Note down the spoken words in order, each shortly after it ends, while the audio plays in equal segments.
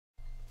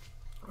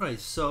Right,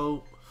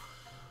 so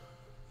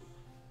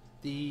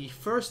the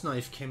first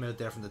knife came out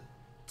there from the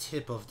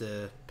tip of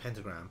the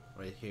pentagram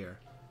right here,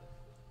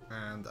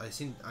 and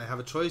I have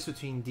a choice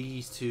between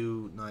these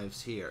two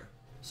knives here.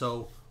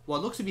 So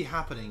what looks to be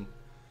happening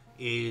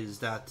is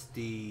that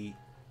the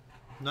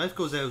knife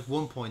goes out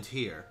one point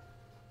here,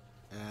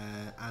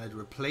 and it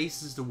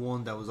replaces the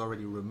one that was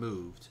already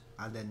removed,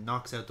 and then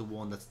knocks out the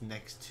one that's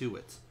next to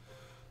it.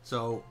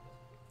 So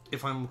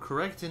if I'm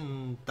correct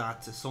in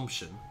that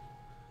assumption,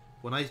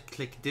 when I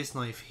click this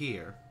knife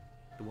here,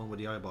 the one where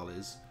the eyeball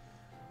is,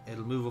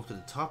 it'll move up to the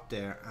top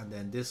there, and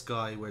then this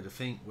guy where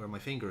where my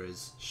finger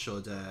is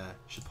should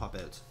pop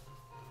out.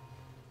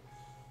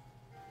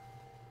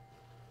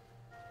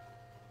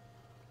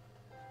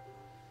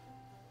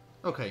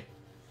 Okay.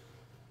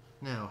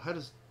 Now, how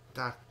does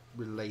that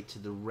relate to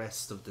the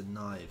rest of the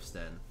knives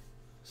then?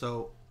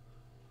 So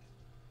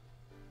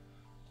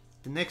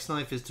the next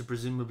knife is to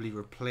presumably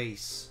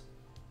replace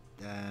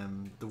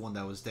the one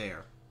that was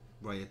there,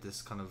 right at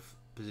this kind of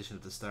position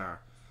of the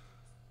star.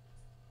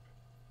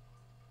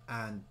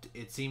 And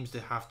it seems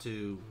to have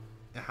to,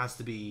 it has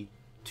to be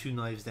two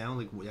knives down,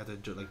 like we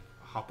have to like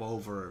hop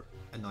over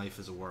a knife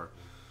as it were,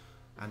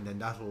 and then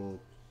that'll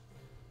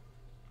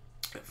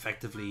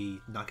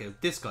effectively knock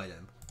out this guy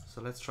then.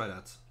 So let's try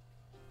that.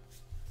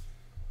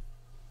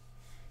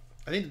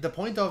 I think the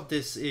point of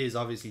this is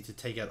obviously to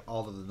take out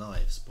all of the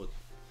knives, but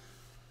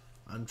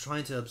I'm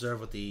trying to observe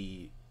what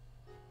the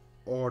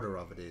order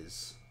of it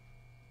is.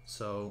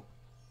 So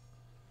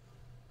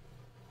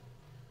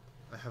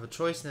I have a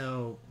choice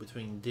now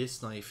between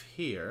this knife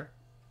here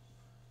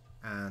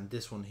and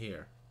this one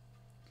here.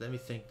 Let me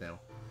think now.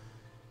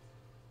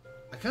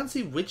 I can't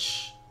see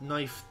which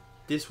knife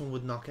this one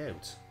would knock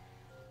out.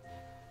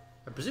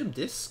 I presume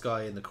this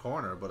guy in the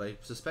corner, but I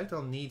suspect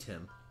I'll need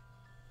him.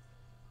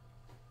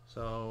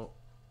 So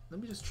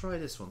let me just try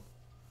this one.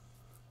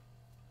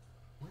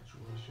 Which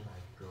way should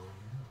I go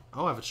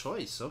now? Oh, I have a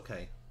choice.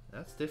 Okay,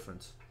 that's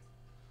different.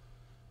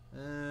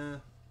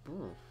 That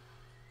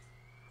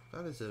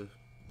is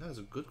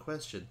a good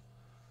question.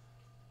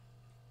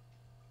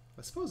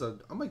 I suppose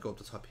I might go up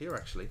the top here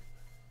actually,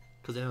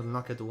 because then I'll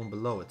knock out the one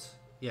below it.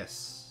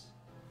 Yes.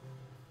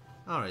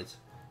 All right.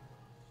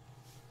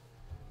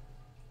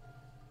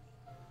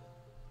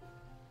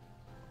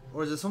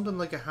 Or is it something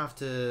like I have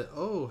to...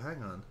 Oh,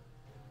 hang on.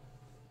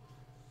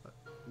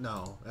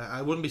 No,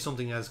 it wouldn't be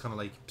something as kind of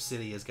like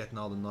silly as getting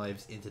all the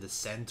knives into the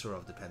center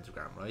of the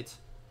pentagram, right?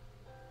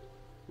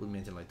 Wouldn't be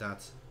anything like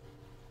that.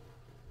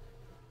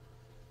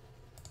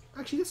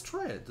 Actually, let's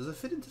try it. Does it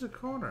fit into the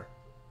corner?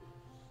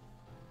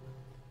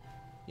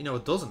 You know,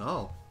 it doesn't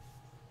all.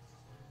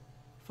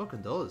 It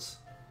fucking does.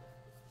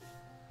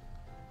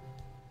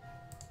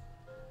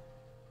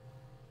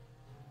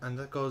 And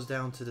that goes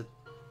down to the...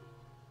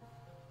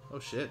 Oh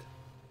shit.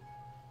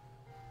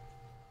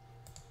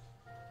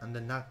 And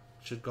then that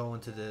should go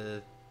into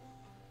the...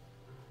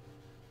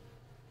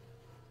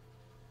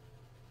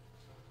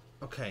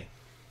 Okay.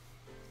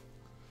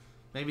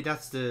 Maybe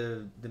that's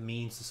the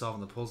means to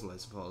solving the puzzle, I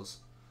suppose.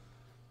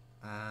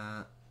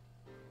 I'm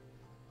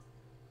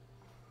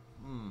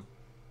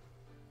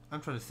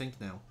trying to think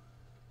now.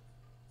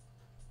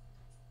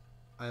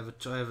 I have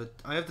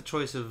the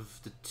choice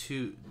of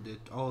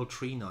all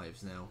three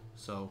knives now.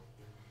 So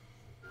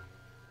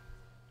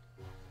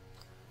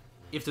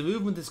if the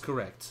movement is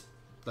correct,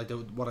 like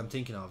what I'm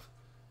thinking of,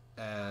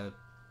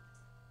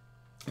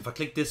 if I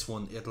click this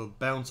one, it'll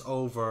bounce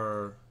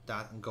over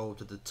that and go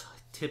to the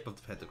tip of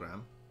the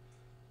pentagram,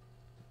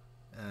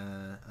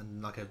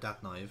 and knock out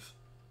that knife.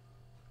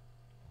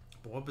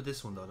 But what about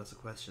this one though? That's a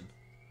question.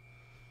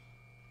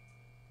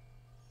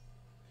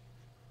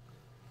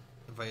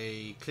 If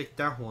I click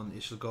that one,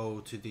 it should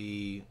go to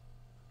the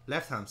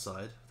left hand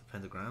side of the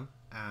pentagram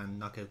and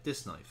knock out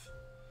this knife.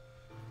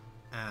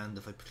 And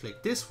if I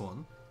click this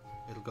one,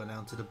 it'll go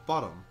down to the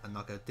bottom and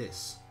knock out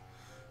this.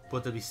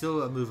 But there'll be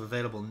still a move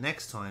available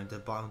next time to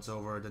bounce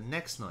over the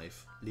next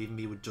knife, leaving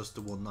me with just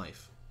the one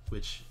knife,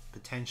 which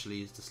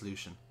potentially is the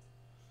solution.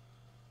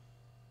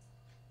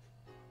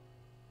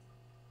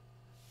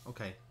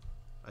 Okay,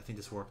 I think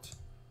this worked.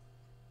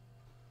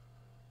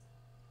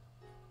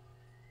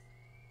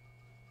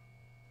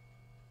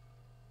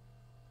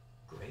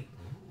 Great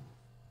move.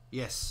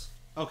 Yes.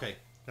 Okay,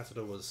 that's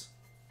what it was.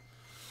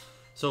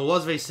 So it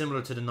was very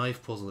similar to the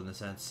knife puzzle in a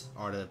sense,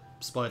 or the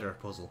spider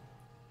puzzle,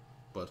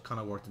 but kind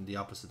of worked in the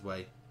opposite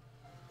way.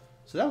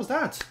 So that was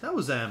that. That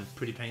was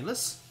pretty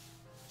painless.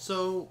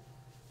 So,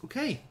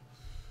 okay.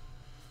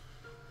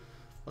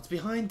 What's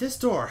behind this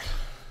door?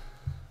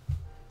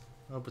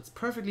 I hope it's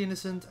perfectly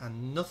innocent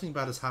and nothing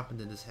bad has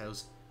happened in this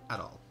house at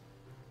all.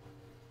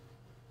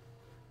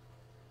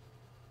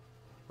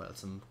 Well,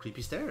 some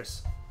creepy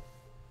stairs.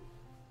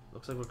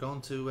 Looks like we're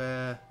going to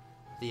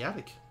the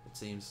attic, it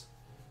seems.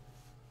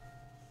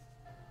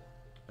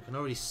 I can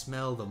already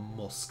smell the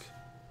musk.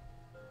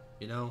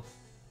 You know?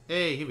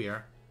 Hey, here we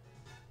are.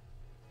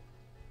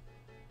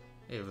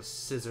 Here we have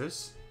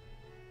scissors.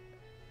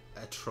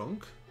 A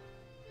trunk.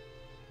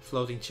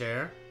 Floating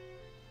chair.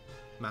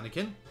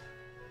 Mannequin.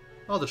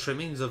 All the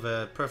trimmings of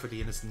a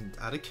perfectly innocent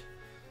attic.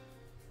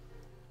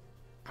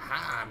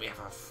 Ah,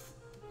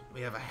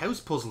 we have a house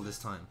puzzle this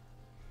time.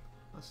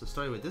 What's the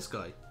story with this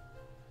guy?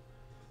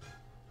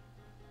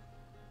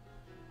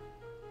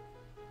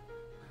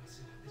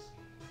 Consider this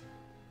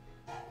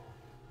the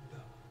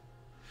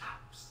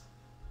house.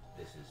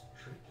 This is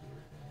trickier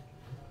than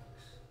it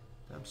looks.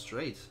 Damn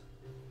straight.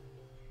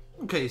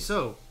 Okay,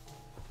 so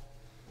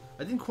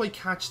I didn't quite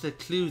catch the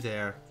clue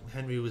there.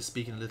 Henry was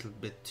speaking a little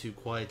bit too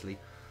quietly.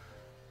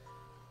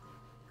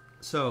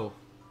 So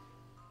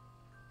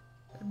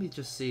let me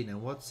just see now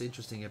what's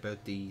interesting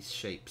about these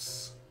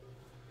shapes.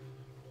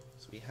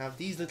 So we have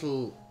these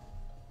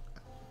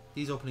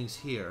openings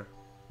here,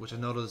 which I'm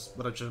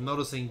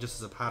noticing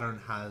just as a pattern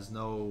has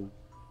no,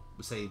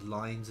 say,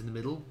 lines in the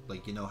middle,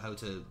 like you know how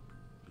to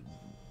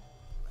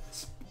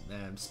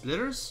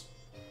splitters.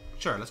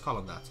 Sure, let's call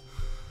them that.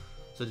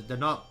 So they're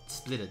not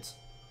splitted.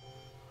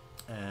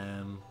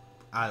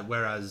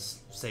 Whereas,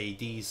 say,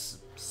 these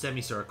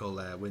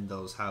semicircle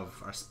windows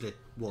are split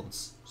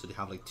once, so they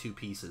have like two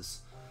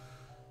pieces.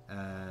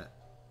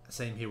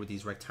 Same here with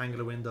these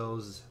rectangular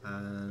windows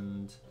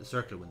and the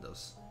circular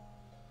windows.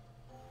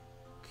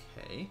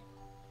 Okay.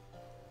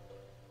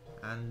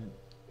 And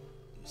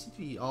you seem to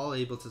be all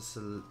able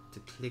to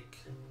click.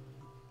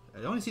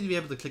 I only seem to be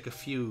able to click a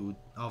few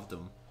of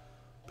them,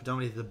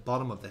 predominantly at the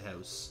bottom of the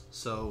house.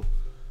 So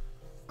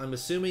I'm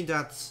assuming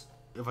that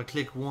if I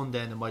click one,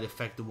 then it might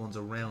affect the ones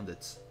around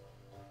it.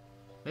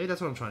 Maybe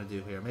that's what I'm trying to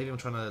do here. Maybe I'm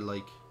trying to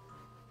like...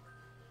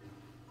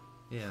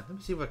 Yeah, let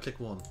me see if I click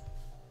one.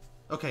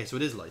 Okay, so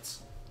it is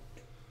lights.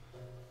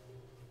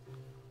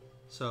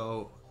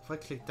 So if I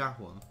click that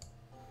one,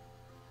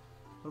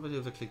 what do I do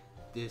if I click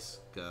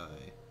this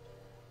guy?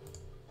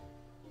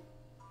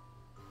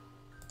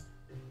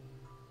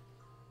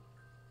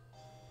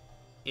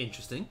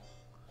 Interesting.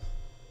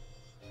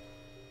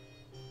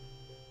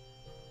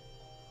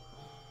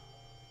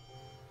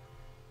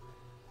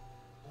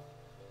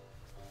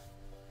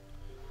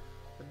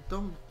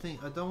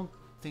 I don't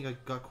think I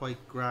got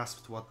quite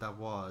grasped what that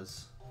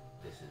was.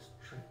 This is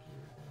trickier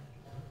than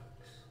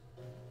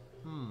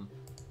it looks.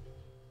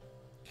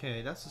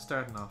 Okay, that's the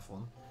starting off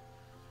one.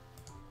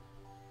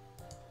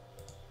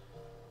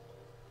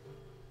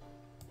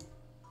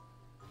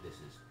 This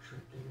is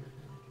trickier than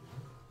it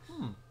looks.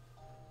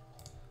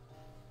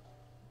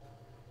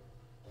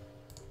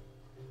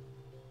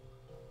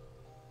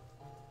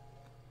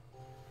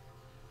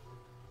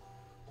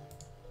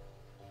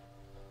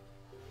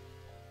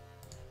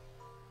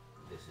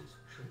 This is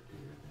trickier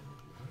than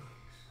it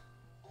looks.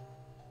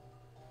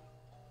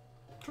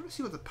 I'm trying to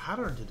see what the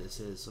pattern to this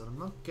is, but I'm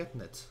not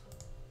getting it.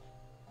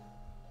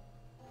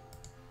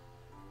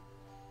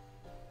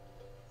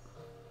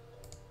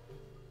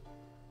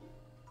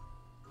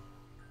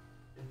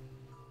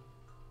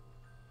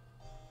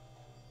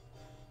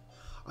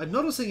 I'm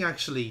noticing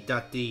actually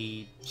that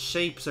the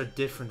shapes are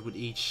different with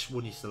each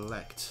one you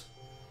select.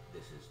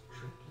 This is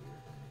trickier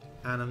than it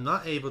looks. And I'm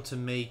not able to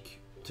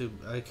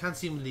I can't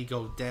seemingly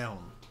go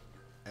down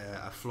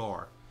a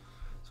floor.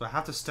 So I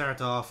have to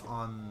start off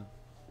on,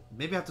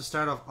 maybe I have to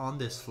start off on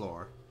this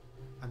floor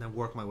and then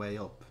work my way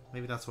up.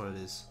 Maybe that's what it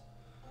is.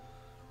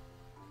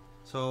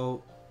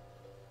 So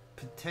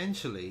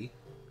potentially,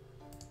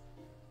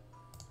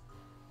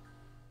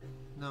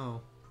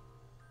 no.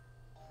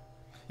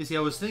 You see,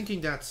 I was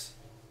thinking that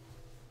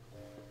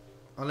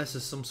unless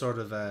there's some sort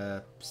of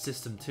a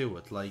system to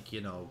it, like,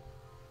 you know,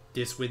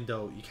 this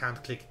window, you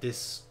can't click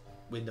this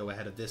window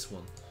ahead of this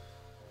one.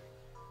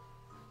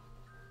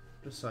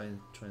 Just try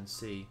and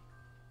see.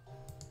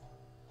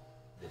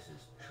 This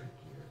is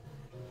trickier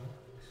than it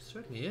looks. It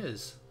certainly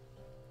is.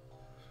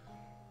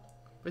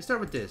 If I start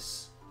with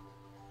this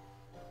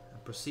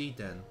and proceed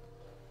then.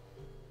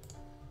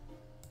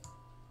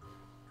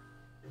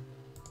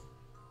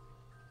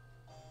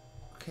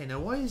 Okay, now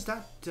why is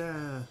that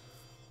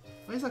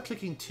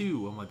clicking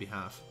two on my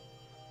behalf?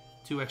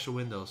 Two extra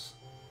windows.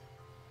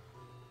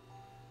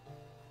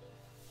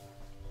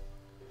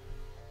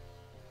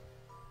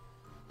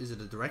 Is it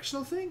a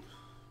directional thing?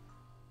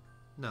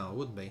 No, it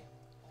wouldn't be.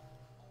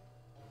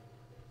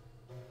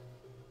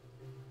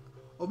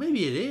 Or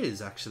maybe it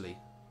is, actually.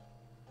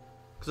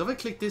 Because if I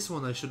click this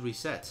one, I should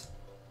reset.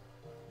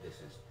 This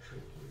is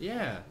tricky.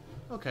 Yeah,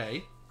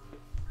 okay.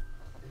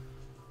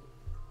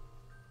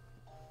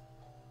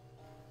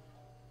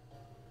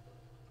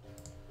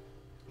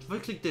 If I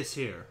click this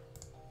here...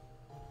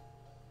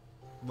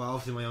 Well,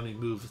 obviously my only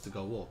move is to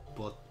go up,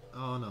 but...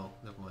 Oh no,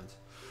 never mind.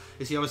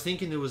 You see, I was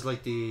thinking it was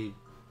like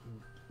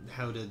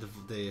how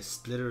the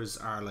splitters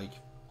are like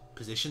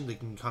positioned. They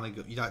can kind of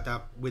go...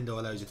 That window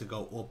allows you to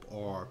go up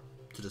or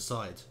to the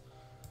side.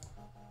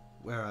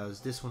 Whereas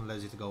this one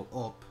allows you to go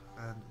up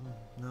and...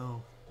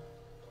 no.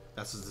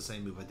 That's just the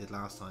same move I did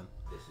last time.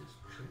 This is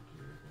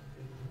trickier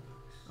than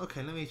it looks.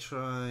 Okay, let me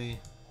try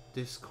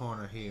this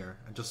corner here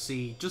and just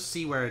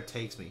see where it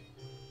takes me.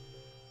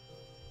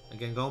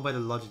 Again, going by the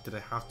logic that I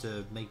have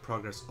to make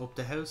progress up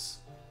the house,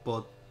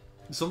 but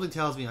something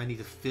tells me I need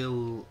to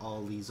fill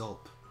all these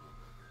up.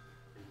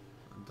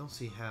 I don't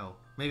see how.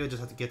 Maybe I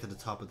just have to get to the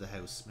top of the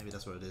house. Maybe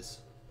that's what it is.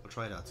 I'll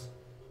try that.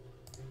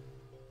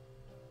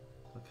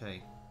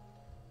 Okay.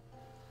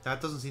 That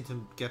doesn't seem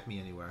to get me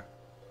anywhere.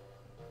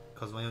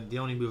 Because the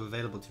only move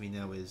available to me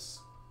now is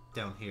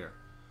down here.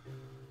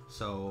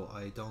 So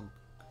I don't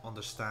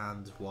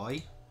understand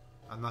why.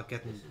 I'm not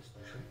getting...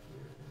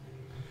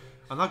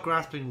 I'm not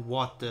grasping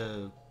what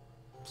the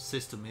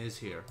system is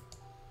here.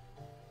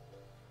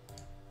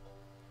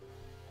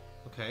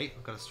 Okay,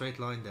 I've got a straight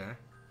line there.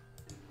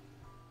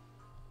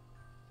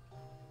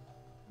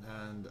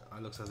 And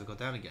it looks as I go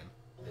down again.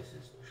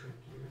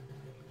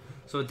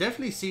 So it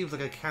definitely seems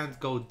like I can't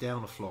go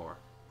down a floor.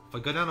 If I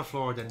go down a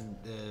floor, then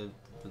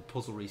the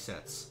puzzle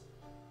resets.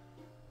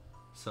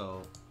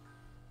 So...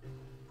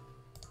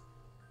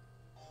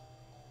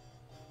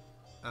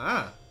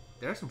 Ah!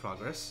 There's some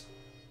progress.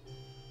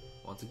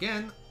 Once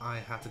again, I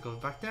have to go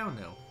back down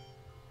now.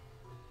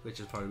 Which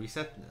is probably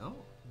reset. No,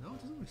 no,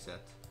 it doesn't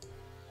reset.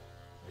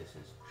 This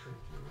is trickier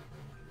than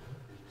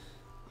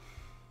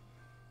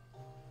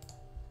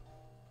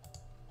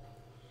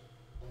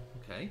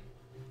Okay,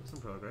 there's some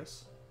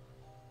progress.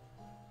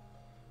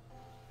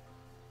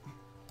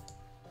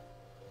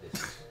 this is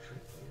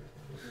trickier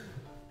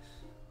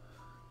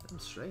than I'm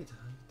straight.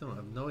 I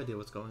have no idea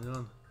what's going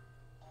on.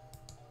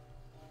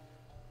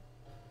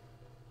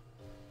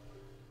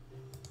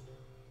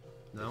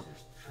 No. This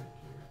is trickier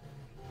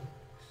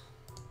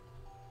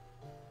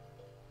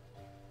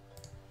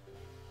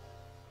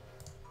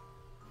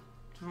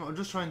than I'm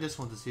just trying this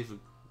one to see if it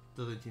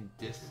does anything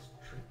This different. is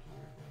trickier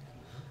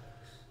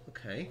than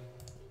Okay.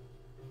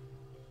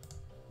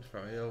 Let's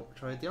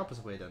try it the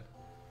opposite way then.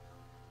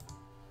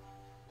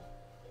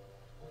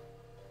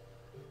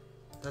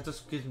 That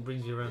just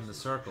brings you around in the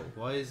circle.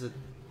 Why is it...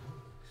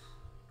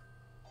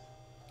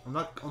 I'm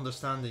not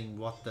understanding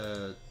what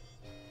the...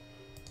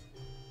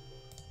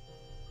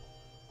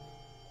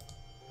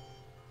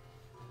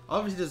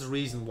 Obviously there's a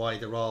reason why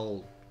they're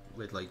all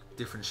with like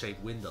different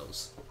shaped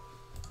windows.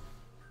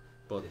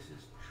 But This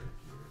is trickier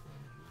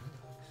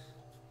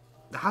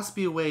than there has to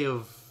be a way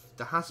of...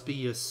 There has to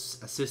be a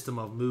system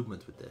of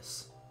movement with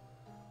this.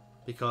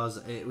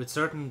 Because with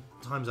certain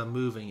times I'm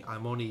moving,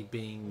 I'm only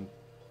being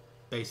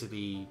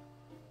basically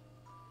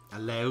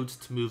allowed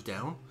to move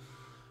down.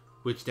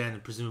 Which then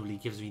presumably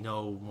gives me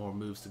no more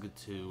moves to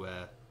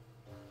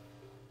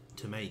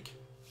make.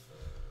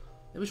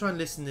 Let me try and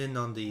listen in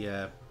on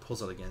the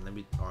puzzle again.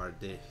 Or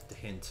the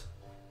hint.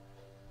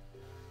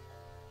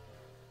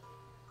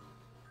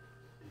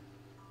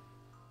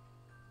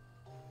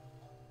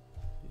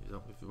 If you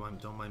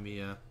don't mind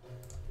me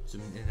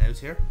zooming in and out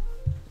here.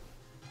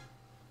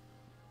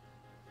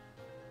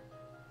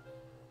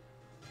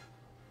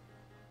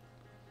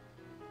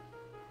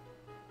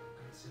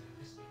 Consider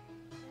this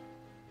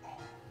on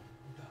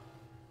the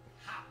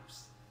house.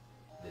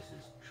 This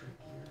is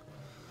trickier than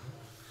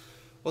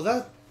Well,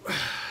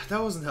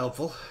 that wasn't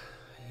helpful.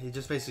 He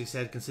just basically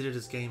said, consider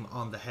this game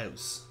on the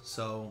house.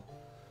 So,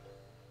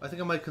 I think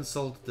I might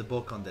consult the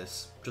book on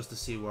this, just to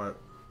see where...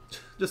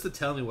 just to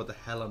tell me what the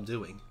hell I'm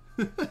doing.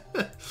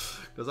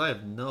 Because I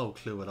have no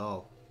clue at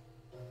all.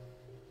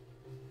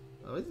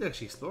 Oh, I didn't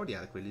actually explore the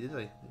attic, really, did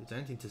I? Is there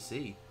anything to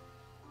see?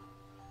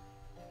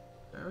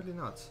 Apparently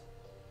not.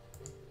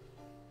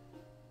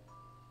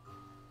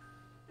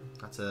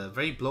 That's a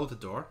very bloated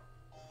door.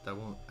 That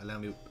won't allow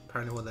me...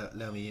 apparently won't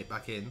allow me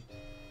back in.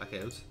 Back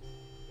out.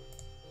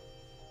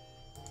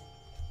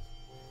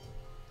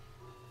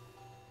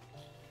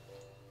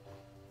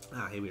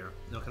 Ah, here we are.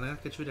 No, can I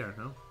not get through there?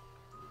 No?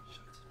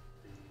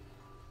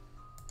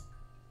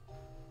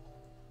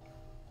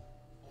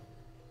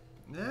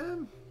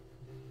 Shite.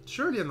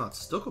 Surely I'm not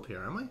stuck up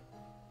here, am I?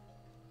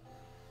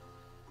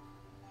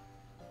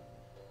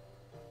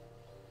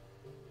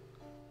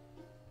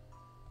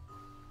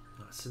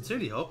 I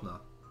sincerely hope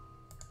not.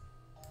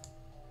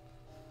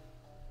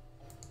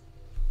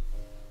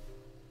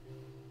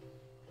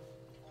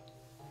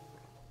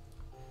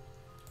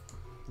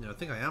 Yeah, I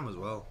think I am as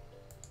well.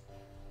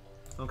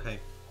 Okay.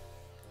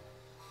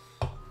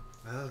 I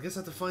guess I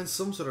have to find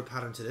some sort of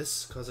pattern to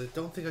this, because I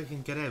don't think I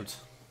can get out.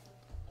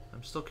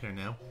 I'm stuck here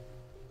now.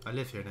 I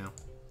live here now.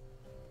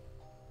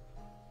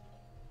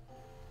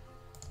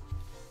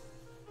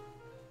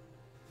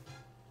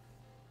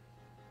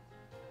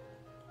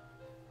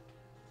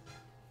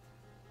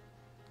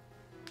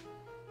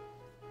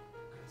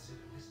 consider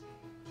this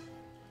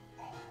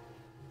on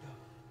the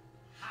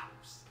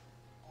house.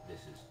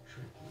 This is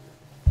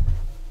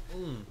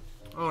trickier.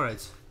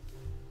 Alright.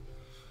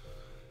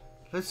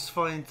 Let's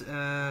find,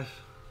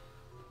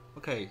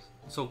 okay,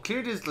 so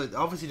clear there's, like,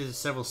 obviously there's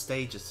several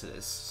stages to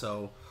this,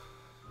 so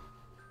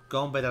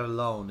going by that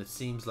alone, it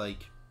seems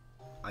like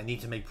I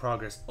need to make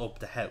progress up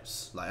the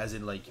house, like, as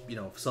in, like, you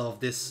know, solve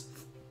this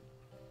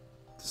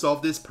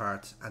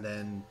part, and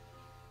then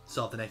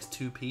solve the next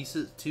two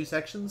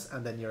sections,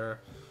 and then you're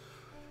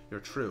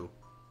through.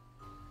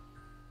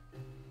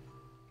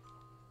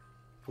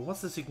 But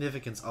what's the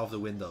significance of the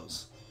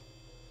windows?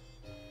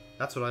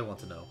 That's what I want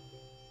to know.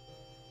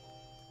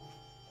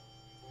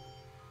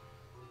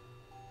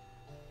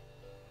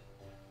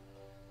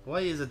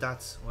 Why is it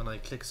that when I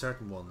click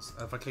certain ones,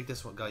 if I click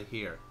this one guy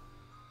here,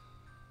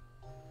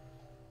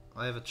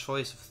 I have a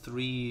choice of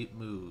 3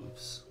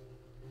 moves.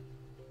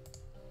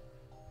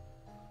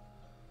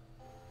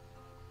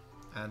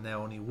 And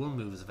now only 1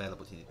 move is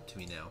available to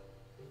me now.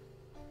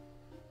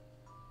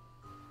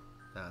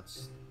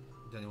 That's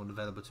the only one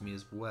available to me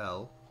as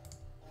well.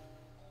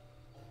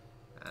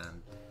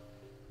 And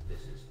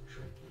This is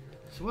trickier.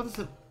 so what is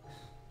it?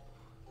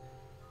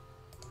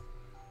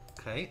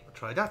 Okay, I'll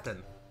try that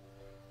then.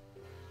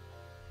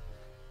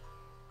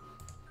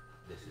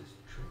 This is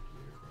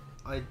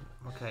trickier.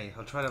 Okay,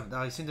 I'll try that.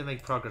 I seem to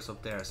make progress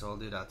up there, so I'll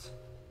do that.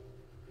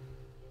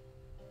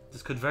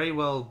 This could very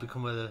well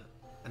become an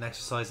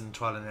exercise in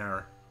trial and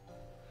error.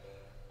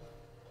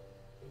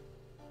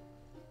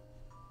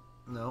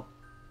 No.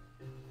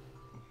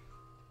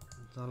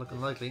 It's not looking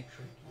likely.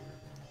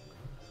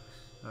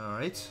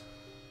 Alright.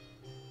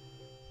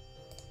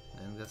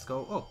 Then let's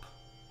go up.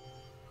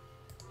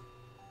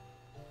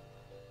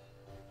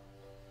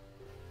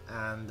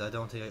 And I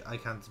don't think I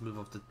can't move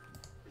up the...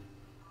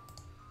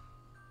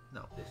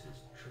 No. This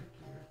is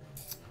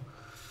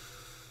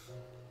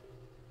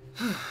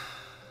trickier.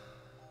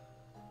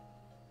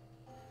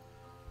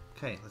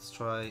 Okay, let's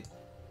try...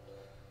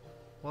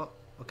 What?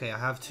 Okay, I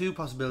have 2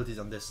 possibilities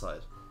on this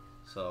side.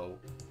 So...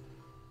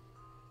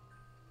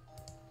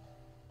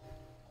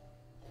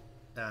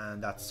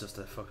 And that's just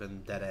a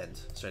fucking dead end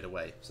straight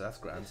away. So that's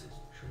grand. This is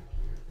trickier.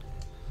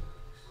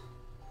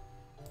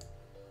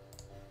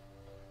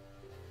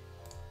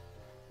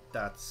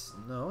 That's...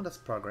 No, that's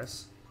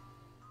progress.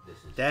 This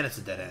is Then it's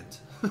a dead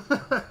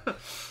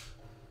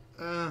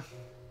end.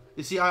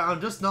 You see,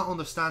 I'm just not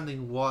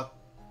understanding what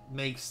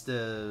makes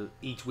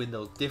each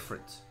window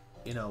different.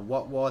 You know,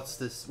 what's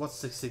the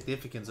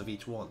significance of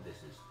each one? This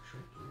is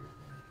trickier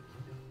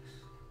than it looks.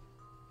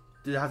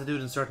 Do they have to do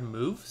it in certain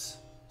moves?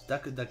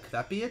 Could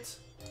that be it?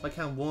 I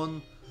count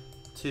 1,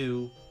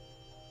 2,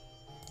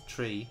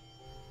 3,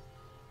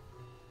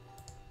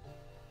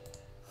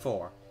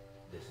 4.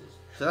 This is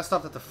So that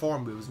stopped at the 4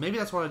 moves. Maybe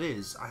that's what it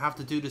is. I have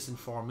to do this in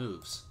 4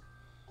 moves.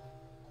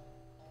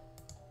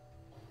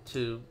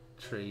 2,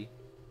 3,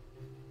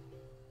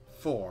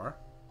 4.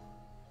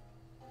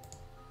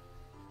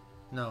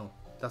 No,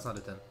 that's not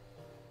it then.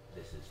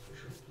 This is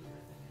trickier than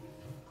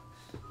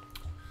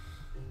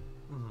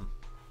it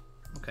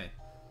looks. Okay.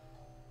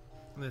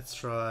 Let's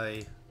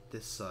try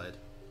this side.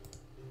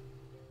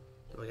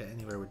 Do I get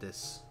anywhere with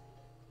this?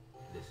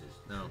 This is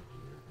No.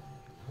 trickier than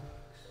it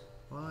looks.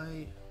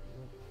 Why?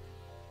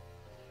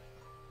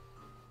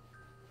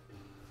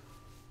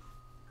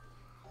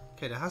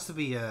 Okay, there has to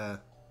be a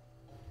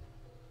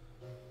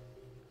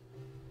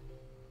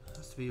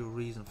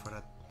reason for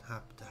that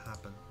to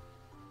happen.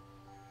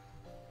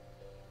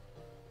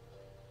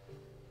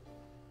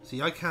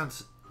 See, I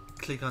can't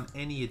click on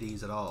any of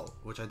these at all,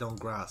 which I don't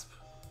grasp.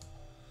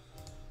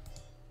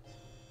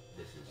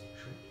 This is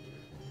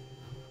trickier than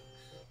it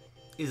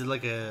looks. Is it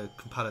like a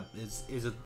compatible? Is it